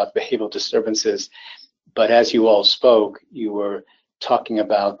specifically about behavioral disturbances, but as you all spoke, you were talking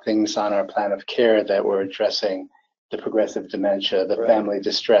about things on our plan of care that were addressing the progressive dementia, the Right. family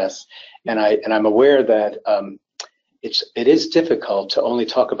distress, and I'm aware that it is difficult to only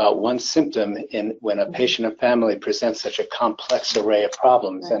talk about one symptom when a patient and family presents such a complex array of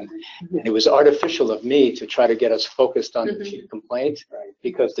problems. And it was artificial of me to try to get us focused on the chief complaint, Right.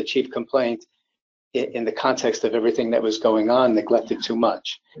 because the chief complaint, in the context of everything that was going on, neglected too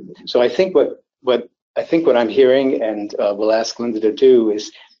much. So I think what I'm hearing, and we'll ask Linda to do,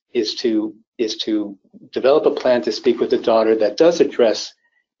 is to develop a plan to speak with the daughter that does address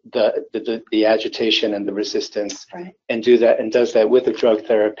the agitation and the resistance, Right. and does that with a drug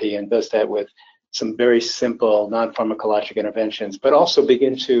therapy, and does that with some very simple non-pharmacologic interventions, but also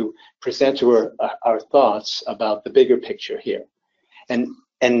begin to present to her our thoughts about the bigger picture here.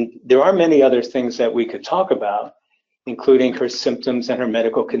 And there are many other things that we could talk about, including her symptoms and her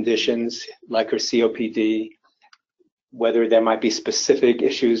medical conditions, like her COPD, whether there might be specific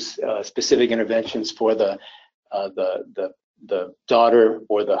issues, specific interventions for the daughter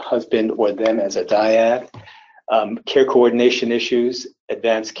or the husband or them as a dyad, care coordination issues,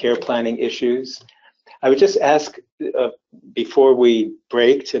 advanced care planning issues. I would just ask, before we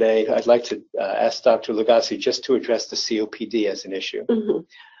break today, I'd like to ask Dr. Lagasse just to address the COPD as an issue.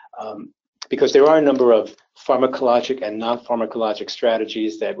 Because there are a number of pharmacologic and non-pharmacologic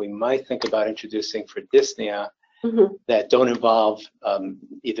strategies that we might think about introducing for dyspnea that don't involve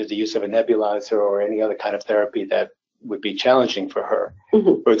either the use of a nebulizer or any other kind of therapy that would be challenging for her.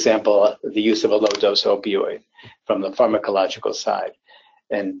 For example, the use of a low-dose opioid. from the pharmacological side.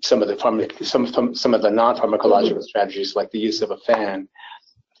 And some of the non-pharmacological strategies, like the use of a fan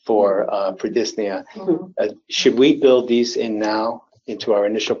for dyspnea. Should we build these in now into our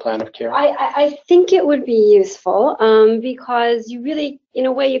initial plan of care? I think it would be useful because you really, in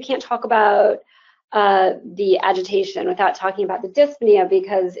a way, you can't talk about the agitation without talking about the dyspnea,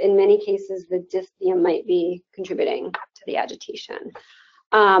 because in many cases the dyspnea might be contributing to the agitation.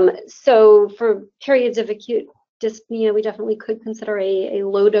 So for periods of acute dyspnea, we definitely could consider a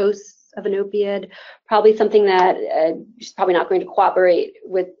low dose of an opioid, probably something that is probably not going to cooperate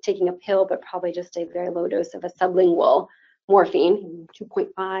with taking a pill, but probably just a very low dose of a sublingual morphine,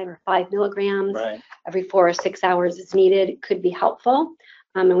 2.5 or 5 milligrams every 4 or 6 hours is needed, could be helpful.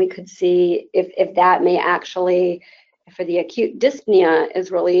 And we could see if that may actually, for the acute dyspnea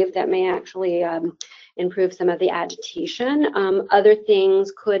is relieved, that may actually improve some of the agitation. Other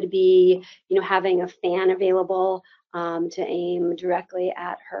things could be, having a fan available to aim directly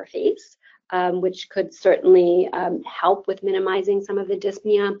at her face, which could certainly help with minimizing some of the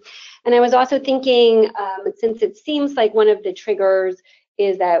dyspnea. And I was also thinking, since it seems like one of the triggers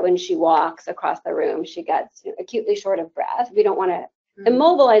is that when she walks across the room, she gets acutely short of breath. We don't want to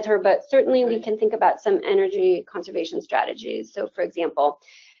immobilize her, but certainly we can think about some energy conservation strategies. So for example,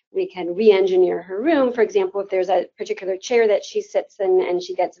 we can re-engineer her room. For example, if there's a particular chair that she sits in and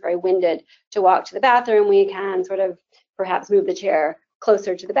she gets very winded to walk to the bathroom, we can sort of perhaps move the chair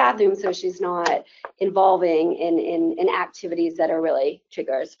closer to the bathroom so she's not involving in activities that are really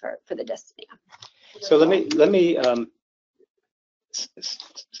triggers for the dyspnea. So let me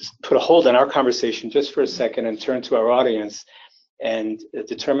put a hold on our conversation just for a second and turn to our audience and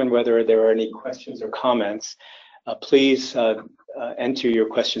determine whether there are any questions or comments. Please enter your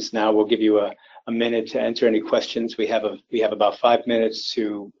questions now. We'll give you a minute to enter any questions. We have about 5 minutes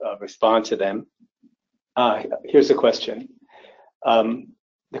to respond to them. Here's a question.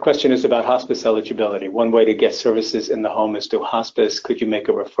 The question is about hospice eligibility. One way to get services in the home is through hospice. Could you make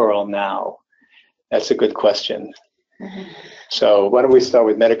a referral now? That's a good question. So why don't we start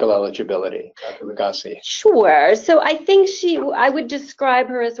with medical eligibility, Dr. Lagasse? Sure. So I think I would describe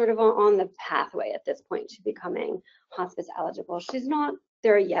her as sort of on the pathway at this point to becoming hospice eligible. She's not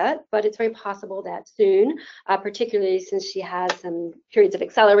there yet, but it's very possible that soon, particularly since she has some periods of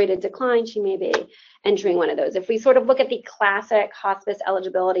accelerated decline, she may be entering one of those. If we sort of look at the classic hospice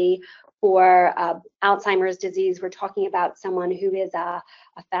eligibility for Alzheimer's disease, we're talking about someone who is a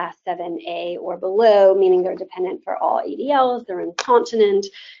FAST-7A or below, meaning they're dependent for all ADLs, they're incontinent,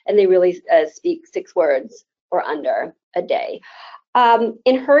 and they really speak 6 words or under a day.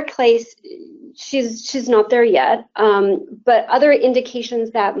 In her case, she's not there yet, but other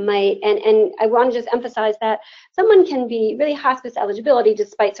indications that might, and I want to just emphasize that someone can be really hospice eligibility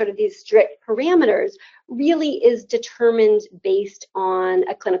despite sort of these strict parameters really is determined based on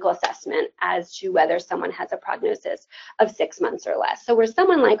a clinical assessment as to whether someone has a prognosis of 6 months or less. So where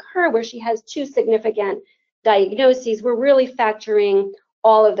someone like her, where she has 2 significant diagnoses, we're really factoring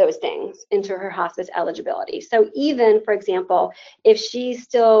all of those things into her hospice eligibility. So even, for example, if she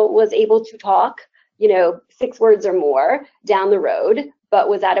still was able to talk, 6 words or more down the road, but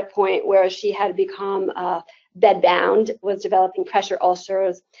was at a point where she had become bedbound, was developing pressure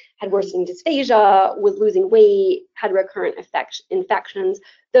ulcers, had worsening dysphagia, was losing weight, had recurrent infections,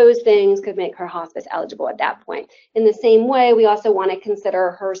 those things could make her hospice eligible at that point. In the same way, we also want to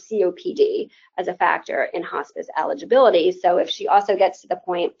consider her COPD as a factor in hospice eligibility. So if she also gets to the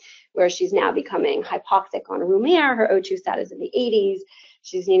point where she's now becoming hypoxic on room air, her O2 status in the 80s,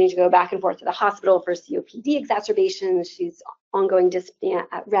 she's needing to go back and forth to the hospital for COPD exacerbations, she's ongoing dyspnea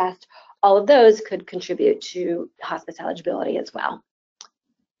at rest, all of those could contribute to hospice eligibility as well.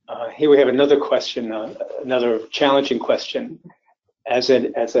 Here we have another question, another challenging question. As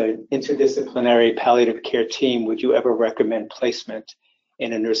an interdisciplinary palliative care team, would you ever recommend placement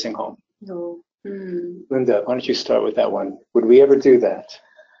in a nursing home? No. Linda, why don't you start with that one? Would we ever do that?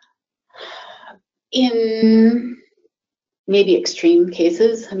 In maybe extreme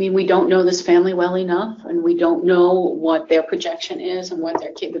cases. I mean, we don't know this family well enough, and we don't know what their projection is and what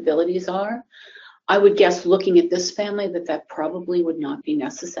their capabilities are. I would guess, looking at this family, that probably would not be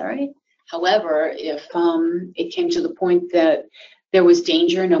necessary. However, if it came to the point that there was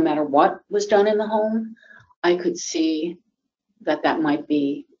danger no matter what was done in the home, I could see that might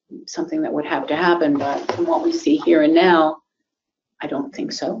be something that would have to happen. But from what we see here and now, I don't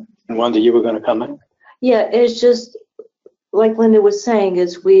think so. And Wanda, you were going to comment? Yeah, it's just like Linda was saying,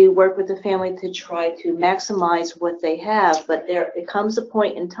 is we work with the family to try to maximize what they have, but it comes a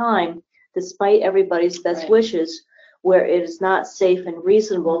point in time, despite everybody's best wishes, where it is not safe and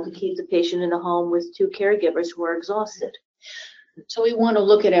reasonable to keep the patient in a home with 2 caregivers who are exhausted. So we want to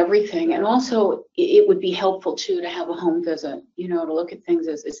look at everything, and also it would be helpful too to have a home visit, you know, to look at things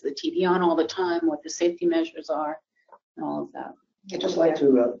as, is the TV on all the time, what the safety measures are, and all of that. I'd just like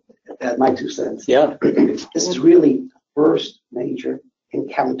to add my 2 cents. Yeah. This is really the first major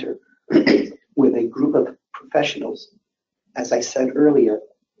encounter with a group of professionals, as I said earlier,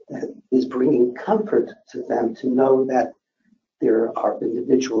 that is bringing comfort to them to know that there are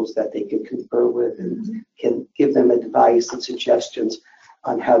individuals that they can confer with and can give them advice and suggestions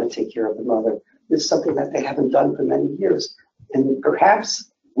on how to take care of the mother. This is something that they haven't done for many years. And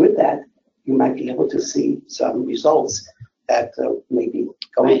perhaps with that, you might be able to see some results that maybe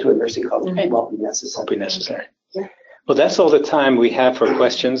going to a nursing home won't be necessary. Won't be necessary. Yeah. Well, that's all the time we have for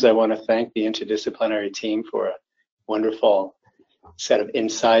questions. I want to thank the interdisciplinary team for a wonderful set of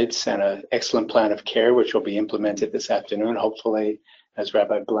insights and an excellent plan of care, which will be implemented this afternoon. Hopefully, as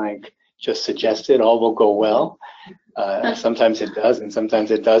Rabbi Blank just suggested, all will go well. Sometimes it does and sometimes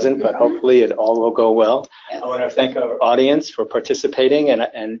it doesn't, but hopefully it all will go well. I want to thank our audience for participating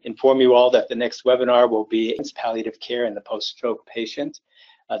and inform you all that the next webinar will be palliative care in the post-stroke patient.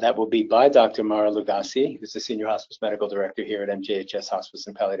 That will be by Dr. Mara Lugasi, who's the Senior Hospice Medical Director here at MGHS Hospice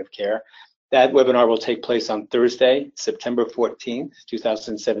and Palliative Care. That webinar will take place on Thursday, September 14th,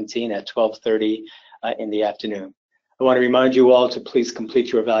 2017 at 12:30 in the afternoon. I want to remind you all to please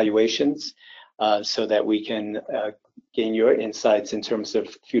complete your evaluations so that we can gain your insights in terms of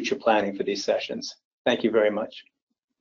future planning for these sessions. Thank you very much.